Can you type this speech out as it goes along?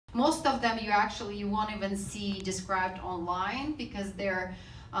most of them you won't even see described online because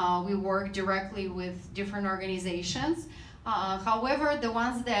we work directly with different organizations. However, the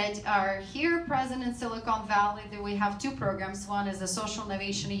ones that are here present in Silicon Valley, we have two programs. One is the Social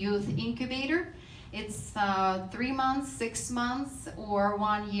Innovation Youth Incubator. It's 3 months, 6 months, or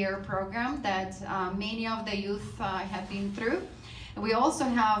 1 year program that many of the youth have been through. And we also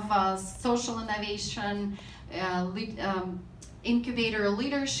have a Social Innovation Incubator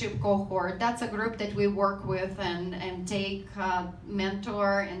Leadership Cohort. That's a group that we work with and take,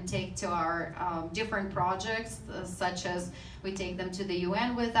 mentor and take to our different projects, such as we take them to the UN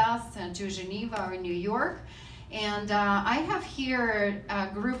with us, and to Geneva or New York. And I have here a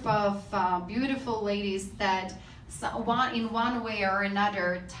group of beautiful ladies that in one way or another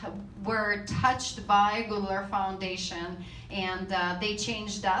were touched by Gooddler Foundation, and they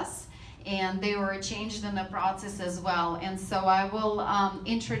changed us, and they were changed in the process as well. And so I will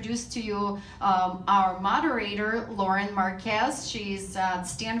introduce to you our moderator, Lauren Marquez. She's at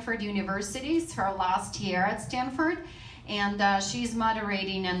Stanford University. It's her last year at Stanford. And she's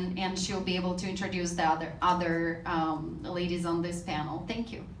moderating, and she'll be able to introduce the other ladies on this panel. Thank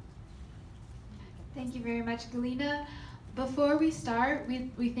you. Thank you very much, Galina. Before we start,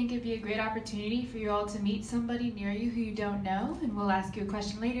 we think it'd be a great opportunity for you all to meet somebody near you who you don't know, and we'll ask you a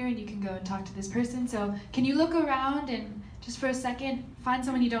question later and you can go and talk to this person. So can you look around and just for a second, find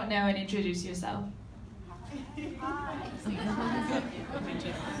someone you don't know and introduce yourself. Hi.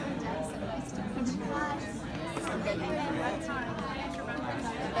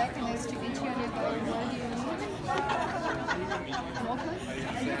 Rebecca, nice to meet you.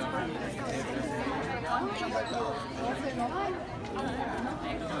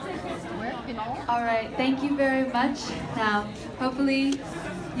 All right, thank you very much. Now, hopefully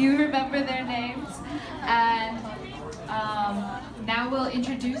you remember their names. And now we'll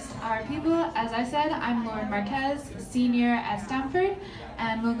introduce our people. As I said, I'm Lauren Marquez, senior at Stanford,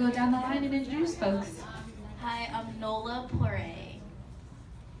 and we'll go down the line and introduce folks. Hi, I'm Nola Poray.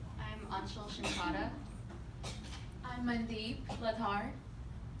 I'm Anshul Shinkata. I'm Mandeep Lathar.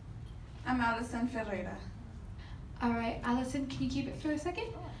 I'm Allison Ferreira. All right, Allison, can you keep it for a second?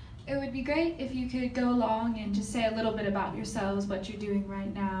 It would be great if you could go along and just say a little bit about yourselves, what you're doing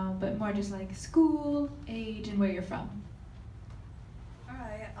right now, but more just like school, age, and where you're from. All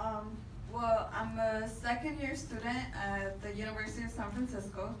right. Well, I'm a second-year student at the University of San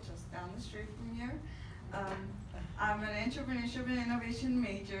Francisco, just down the street from here. I'm an entrepreneurship and innovation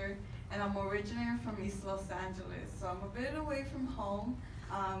major, and I'm originally from East Los Angeles, so I'm a bit away from home.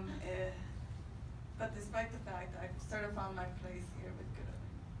 But despite the fact, I've sort of found my place here with Gooddler.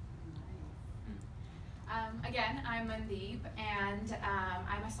 Again, I'm Mandeep, and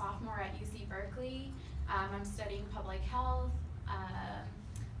I'm a sophomore at UC Berkeley. I'm studying public health.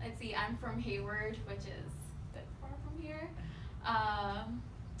 Let's see, I'm from Hayward, which is a bit far from here.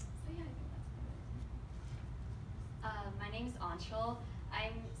 So yeah, I think that's my name's Anshul.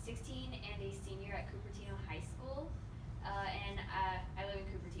 I'm 16 and a senior at Cupertino High School, and I live in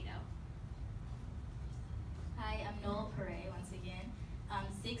Cupertino. Hi, I'm Nola Poray once again. I'm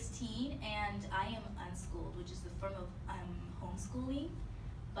 16 and I am unschooled, which is the form of homeschooling,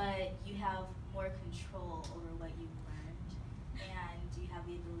 but you have more control over what you've learned, and you have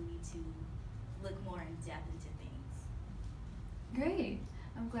the ability to look more in depth into things. Great.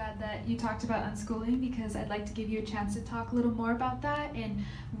 I'm glad that you talked about unschooling because I'd like to give you a chance to talk a little more about that. And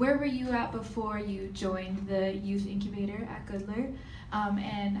where were you at before you joined the Youth Incubator at Gooddler?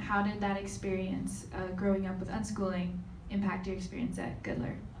 And how did that experience growing up with unschooling impact your experience at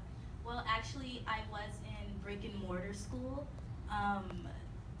Gooddler? Well, actually, I was in brick and mortar school,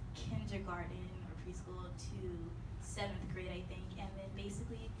 kindergarten or preschool to 7th grade, I think. And then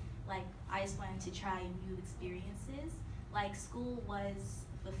basically, like, I just wanted to try new experiences. Like, school was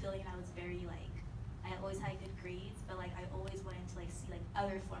fulfilling. I was very, like, I always had good grades, but like I always wanted to like see like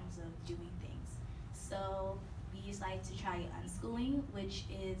other forms of doing things. So we decided to try unschooling, which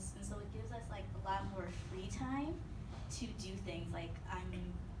is, and so it gives us like a lot more free time to do things. Like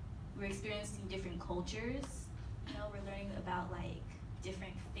we're experiencing different cultures. You know, we're learning about like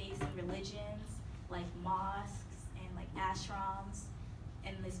different faiths and religions, like mosques and like ashrams,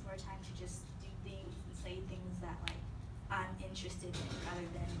 and there's more time to just do things and say things that like I'm interested in, rather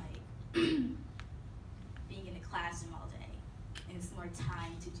than like being in a classroom all day. And it's more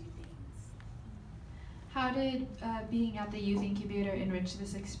time to do things. How did being at the Youth Incubator enrich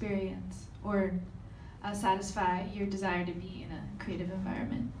this experience, or satisfy your desire to be in a creative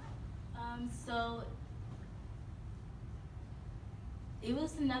environment? So it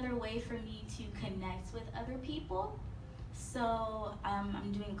was another way for me to connect with other people. So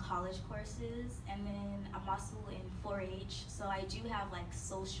I'm doing college courses, and then I'm also in 4-H. So I do have like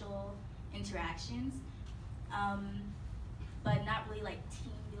social interactions, but not really like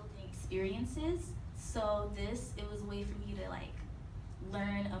team building experiences. So it was a way for me to like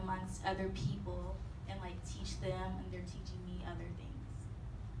learn amongst other people and like teach them, and they're teaching me other things.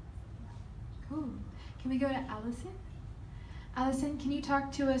 Cool. Can we go to Allison? Allison, can you talk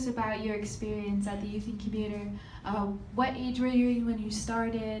to us about your experience at the Youth Incubator? What age were you when you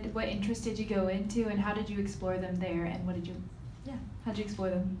started? What interests did you go into, and how did you explore them there? And how did you explore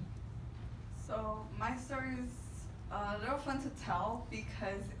them? So my story is a little fun to tell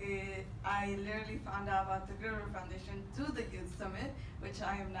because I literally found out about the Gooddler Foundation through the Youth Summit, which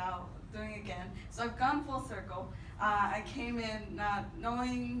I am now doing again. So I've gone full circle. I came in not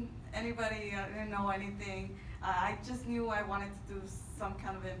knowing anybody, I didn't know anything. I just knew I wanted to do some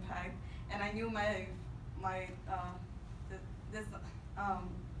kind of impact, and I knew this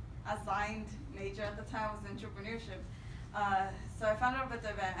assigned major at the time was entrepreneurship. So I found out about the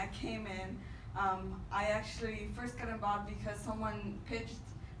event. I came in. I actually first got involved because someone pitched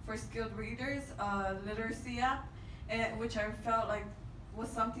for skilled readers a literacy app, which I felt like was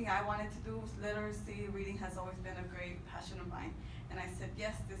something I wanted to do. Literacy reading has always been a great passion of mine, and I said,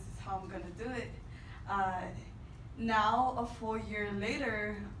 yes, this is how I'm going to do it. Now, a full year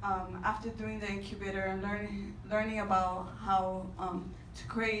later, after doing the incubator and learning about how to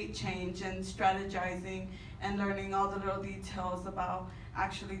create change and strategizing and learning all the little details about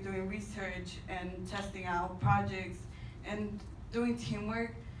actually doing research and testing out projects and doing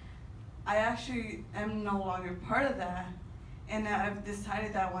teamwork, I actually am no longer part of that, and I've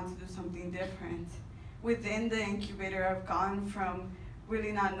decided that I want to do something different. Within the incubator, I've gone from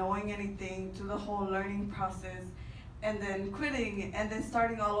really not knowing anything to the whole learning process, and then quitting, and then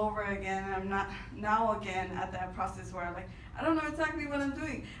starting all over again. And I'm not now again at that process where I'm like, I don't know exactly what I'm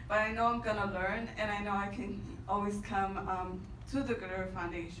doing, but I know I'm gonna learn, and I know I can always come to the Gooddler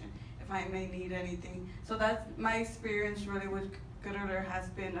Foundation if I may need anything. So that's my experience really with Gooddler has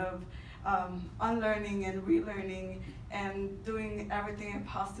been of unlearning and relearning and doing everything I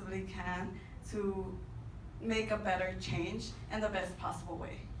possibly can to make a better change in the best possible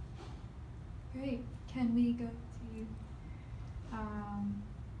way. Great. Can we go to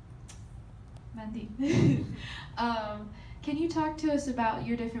Mandy? Can you talk to us about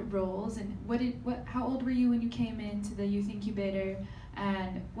your different roles, and how old were you when you came into the Youth Incubator,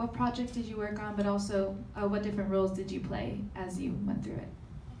 and what projects did you work on, but also what different roles did you play as you went through it?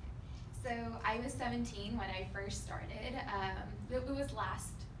 So I was 17 when I first started. It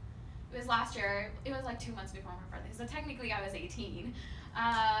was last year. It was like 2 months before my birthday. So technically I was 18,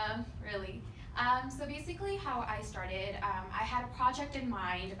 really. So basically how I started, I had a project in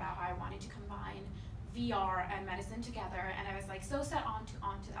mind about how I wanted to combine VR and medicine together, and I was like so set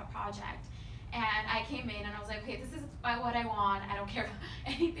onto that project. And I came in and I was like, okay, this is what I want. I don't care about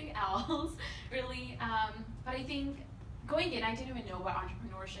anything else, really. But I think going in, I didn't even know what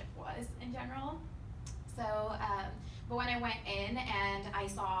entrepreneurship was in general. So, but when I went in and I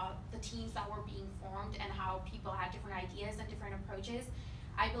saw the teams that were being formed and how people had different ideas and different approaches,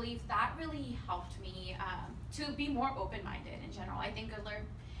 I believe that really helped me to be more open-minded in general. I think Gooddler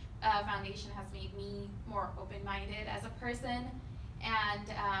Foundation has made me more open-minded as a person, and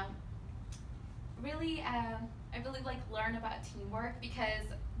really, I really like learn about teamwork, because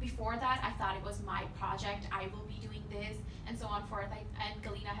before that I thought it was my project, I will be doing this, and so on forth. And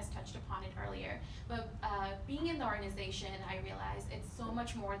Galina has touched upon it earlier. But being in the organization, I realized it's so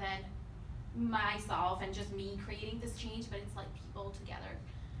much more than myself and just me creating this change, but it's like people together,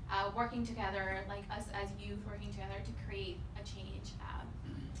 working together, like us as youth working together to create a change.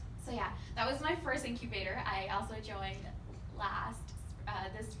 So yeah, that was my first incubator. I also joined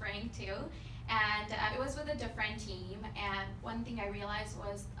this spring too, and it was with a different team. And one thing I realized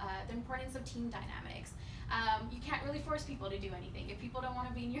was the importance of team dynamics. You can't really force people to do anything. If people don't want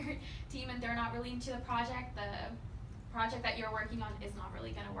to be in your team and they're not really into the project that you're working on is not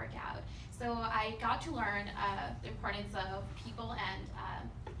really going to work out. So I got to learn the importance of people and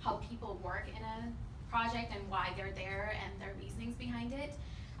how people work in a project and why they're there and their reasonings behind it.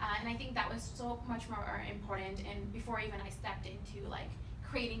 And I think that was so much more important, and before even I stepped into like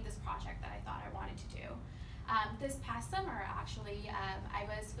creating this project that I thought I wanted to do. This past summer, actually, I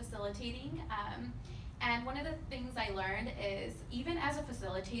was facilitating, and one of the things I learned is, even as a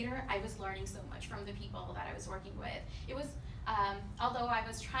facilitator, I was learning so much from the people that I was working with. It was, although I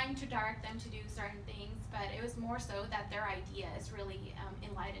was trying to direct them to do certain things, but it was more so that their ideas really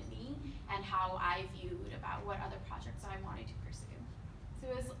enlightened me and how I viewed about what other projects I wanted to pursue. So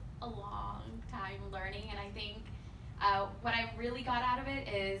it was a long time learning, and I think what I really got out of it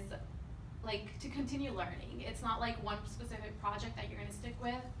is like to continue learning. It's not like one specific project that you're gonna stick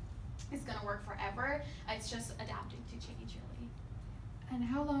with is gonna work forever. It's just adapting to change really. And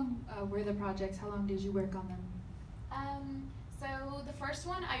how long were the projects? How long did you work on them? So the first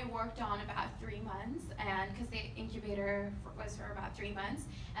one I worked on about 3 months, and because the incubator was for about 3 months,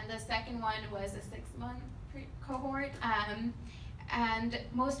 and the second one was a 6-month cohort. And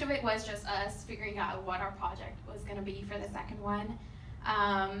most of it was just us figuring out what our project was going to be for the second one,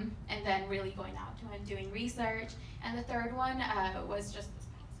 and then really going out to and doing research. And the third one was just this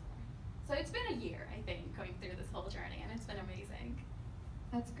past summer. So it's been a year, I think, going through this whole journey, and it's been amazing.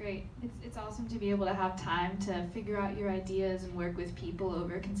 That's great. It's awesome to be able to have time to figure out your ideas and work with people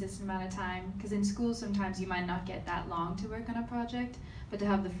over a consistent amount of time. Because in school, sometimes you might not get that long to work on a project, but to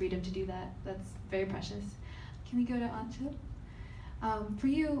have the freedom to do that, that's very precious. Can we go to Anshul? For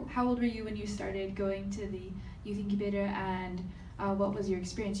you, how old were you when you started going to the youth incubator, and what was your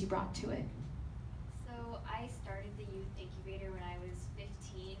experience you brought to it? So I started the youth incubator when I was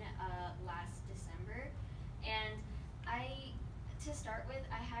 15 last December, and to start with,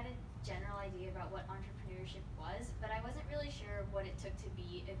 I had a general idea about what entrepreneurship was, but I wasn't really sure what it took to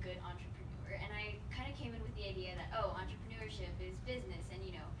be a good entrepreneur. And I kind of came in with the idea that, oh, entrepreneurship is business, and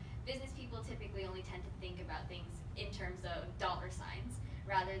business people typically only tend to think about things in terms of dollar signs,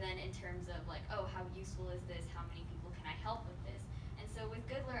 rather than in terms of like, oh, how useful is this? How many people can I help with this? And so with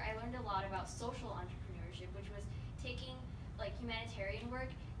Gooddler, I learned a lot about social entrepreneurship, which was taking like humanitarian work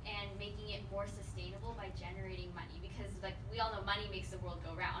and making it more sustainable by generating money, because like we all know money makes the world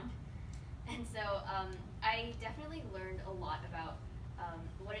go round. And so I definitely learned a lot about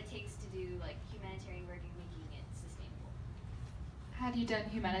what it takes to do like humanitarian work and making it sustainable. Had you done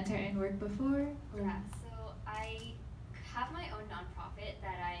humanitarian work before? Yeah, so I have my own nonprofit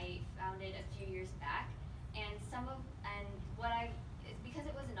that I founded a few years back, and because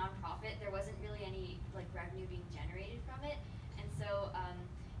it was a nonprofit, there wasn't really any like revenue being generated from it, and so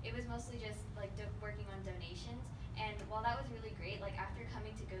it was mostly just like working on donations. And while that was really great, like after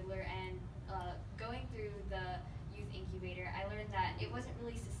coming to Gooddler and going through the youth incubator, I learned that it wasn't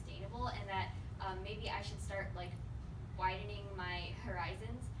really sustainable, and that maybe I should start like widening my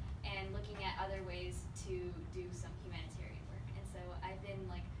horizons and looking at other ways to do some humanitarian work. And so I've been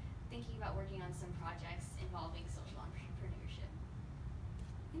like thinking about working on some projects involving social entrepreneurship.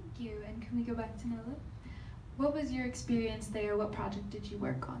 Thank you. And can we go back to Nola? What was your experience there? What project did you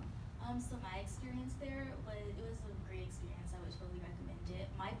work on? So my experience there was a great experience. I would totally recommend it.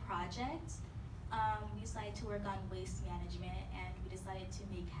 My project, we decided to work on waste management, and we decided to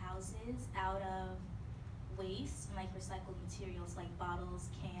make houses out of waste and like recycled materials like bottles,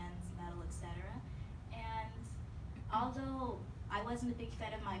 cans, metal, etc. And although I wasn't a big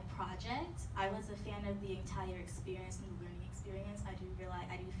fan of my project, I was a fan of the entire experience and the learning experience. I do feel like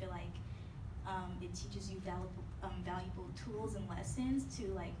it teaches you valuable tools and lessons to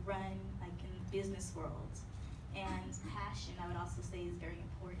like run like in the business world. And passion, I would also say, is very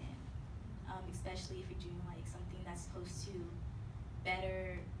important, especially if you're doing like something that's supposed to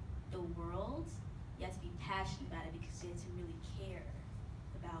better the world. You have to be passionate about it because you have to really care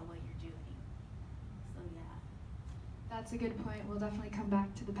about what you're doing. So yeah. That's a good point. We'll definitely come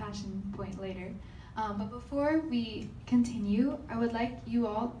back to the passion point later. But before we continue, I would like you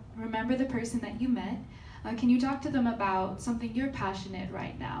all remember the person that you met. Can you talk to them about something you're passionate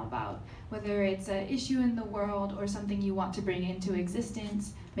right now about, whether it's an issue in the world or something you want to bring into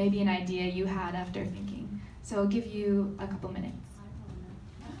existence, maybe an idea you had after thinking. So I'll give you a couple minutes.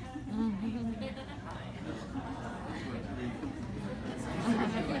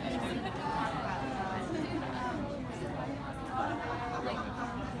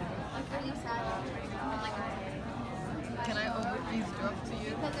 Can I over-eavesdrop to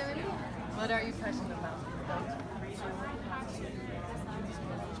you? What are you passionate about?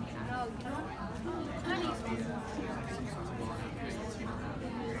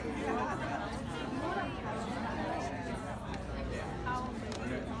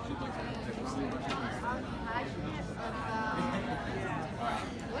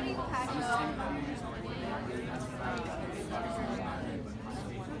 What are you passionate about?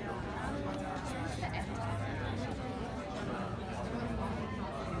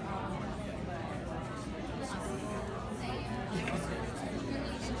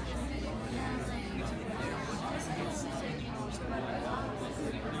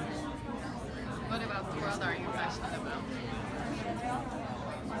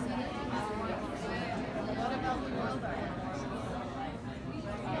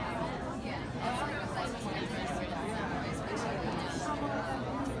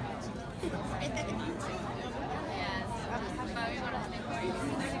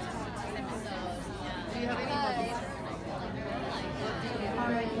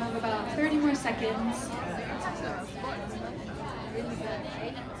 seconds.